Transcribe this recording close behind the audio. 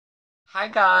Hi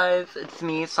guys, it's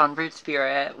me, Songbird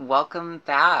Spirit. Welcome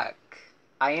back.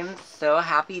 I am so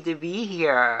happy to be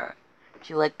here.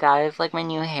 Do you like my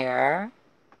new hair?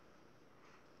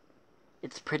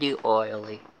 It's pretty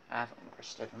oily. I haven't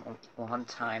washed it in a long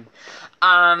time.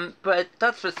 But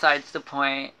that's besides the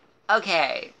point.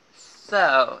 Okay,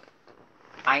 so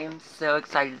I am so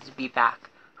excited to be back.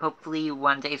 Hopefully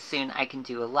one day soon I can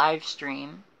do a live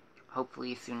stream.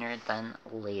 Hopefully sooner than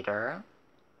later.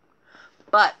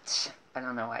 But I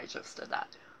don't know why I just did that.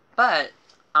 But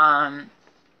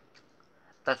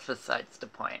that's besides the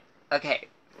point. Okay,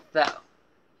 so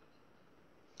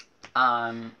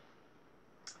um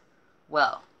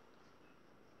well,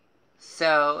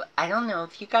 so I don't know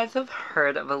if you guys have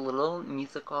heard of a little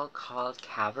musical called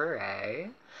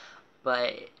Cabaret,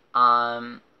 but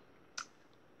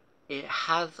it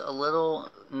has a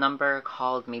little number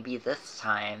called Maybe This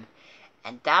Time,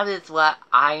 and that is what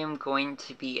I am going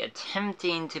to be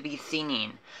attempting to be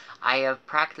singing. I have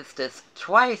practiced this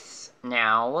twice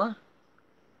now.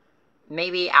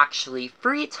 Maybe actually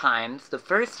 3 times. The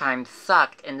first time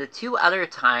sucked, and the 2 other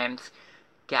times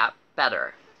got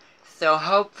better. So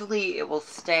hopefully it will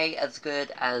stay as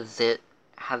good as it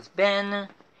has been,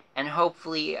 and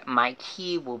hopefully my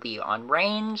key will be on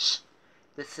range.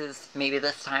 This is Maybe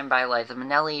This Time by Liza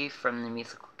Minnelli from the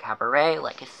musical Cabaret,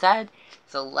 like I said.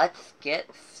 So let's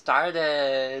get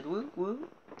started. Woo woo.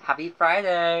 Happy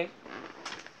Friday.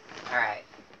 Alright.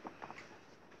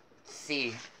 Let's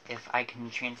see if I can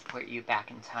transport you back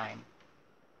in time.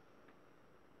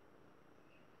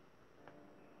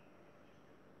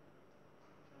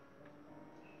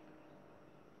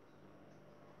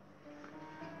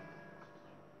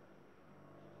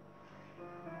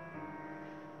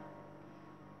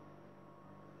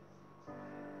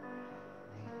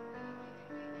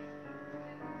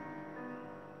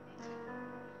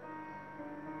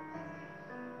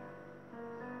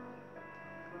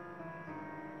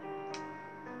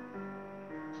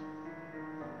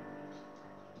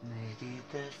 Maybe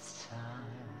this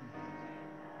time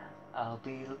I'll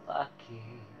be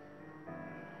lucky.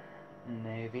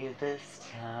 Maybe this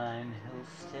time he'll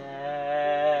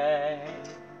stay.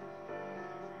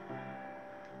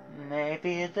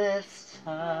 Maybe this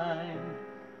time,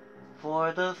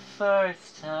 for the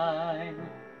first time,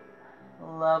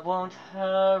 love won't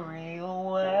hurry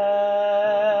away.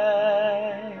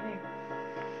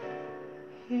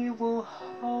 He will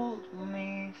hold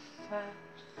me fast.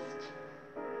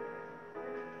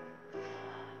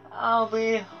 I'll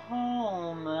be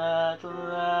home at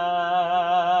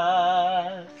last.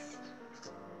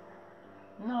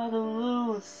 Not a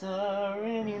loser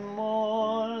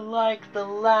anymore, like the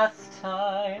last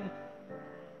time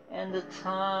and the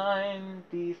time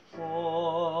before.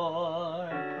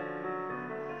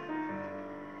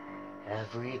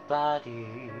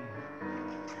 Everybody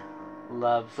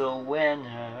loves a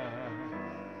winner,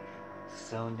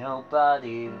 so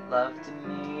nobody loved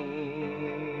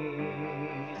me.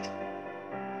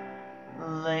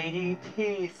 Lady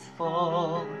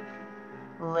peaceful,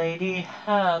 lady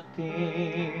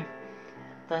happy,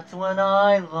 that's what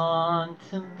I long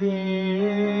to be.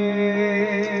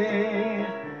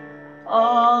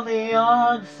 All the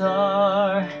odds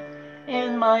are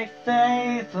in my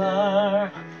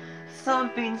favor,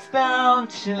 something's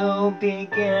bound to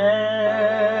begin.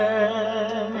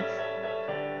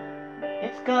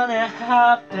 It's gonna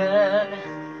happen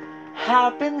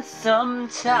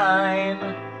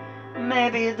sometime.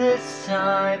 Maybe this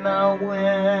time I'll win.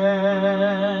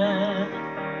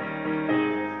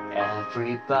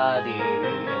 Everybody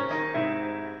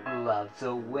loves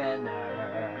a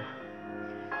winner,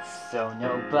 so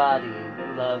nobody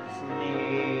loves me.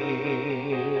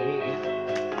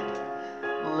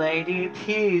 Lady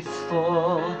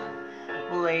peaceful,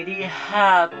 lady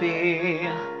happy,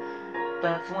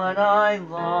 that's what I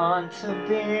long to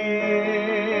be.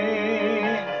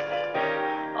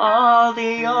 All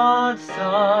the odds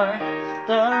are,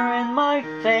 they're in my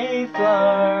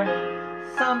favor,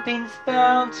 something's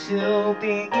bound to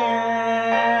begin.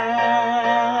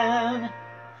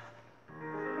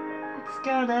 It's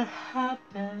gonna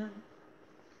happen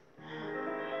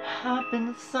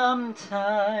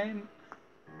sometime.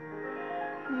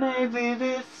 Maybe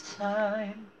this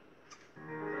time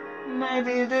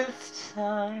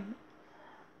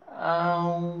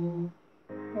I'll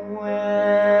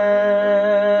win.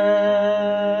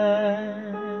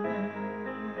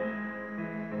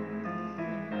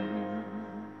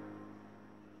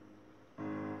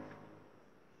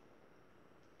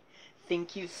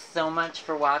 Thank you so much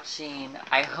for watching.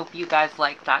 I hope you guys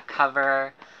like that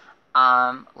cover.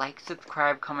 Like,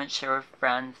 subscribe, comment, share with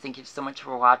friends. Thank you so much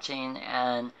for watching,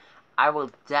 and I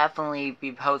will definitely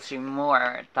be posting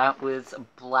more. That was a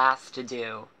blast to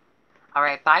do.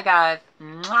 Alright, bye guys.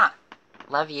 Mwah!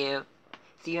 Love you.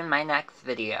 See you in my next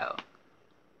video.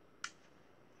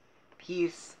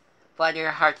 Peace. Flutter your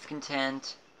heart's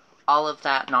content. All of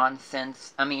that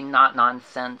nonsense. I mean, not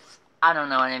nonsense. I don't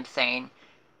know what I'm saying.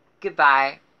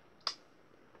 Goodbye.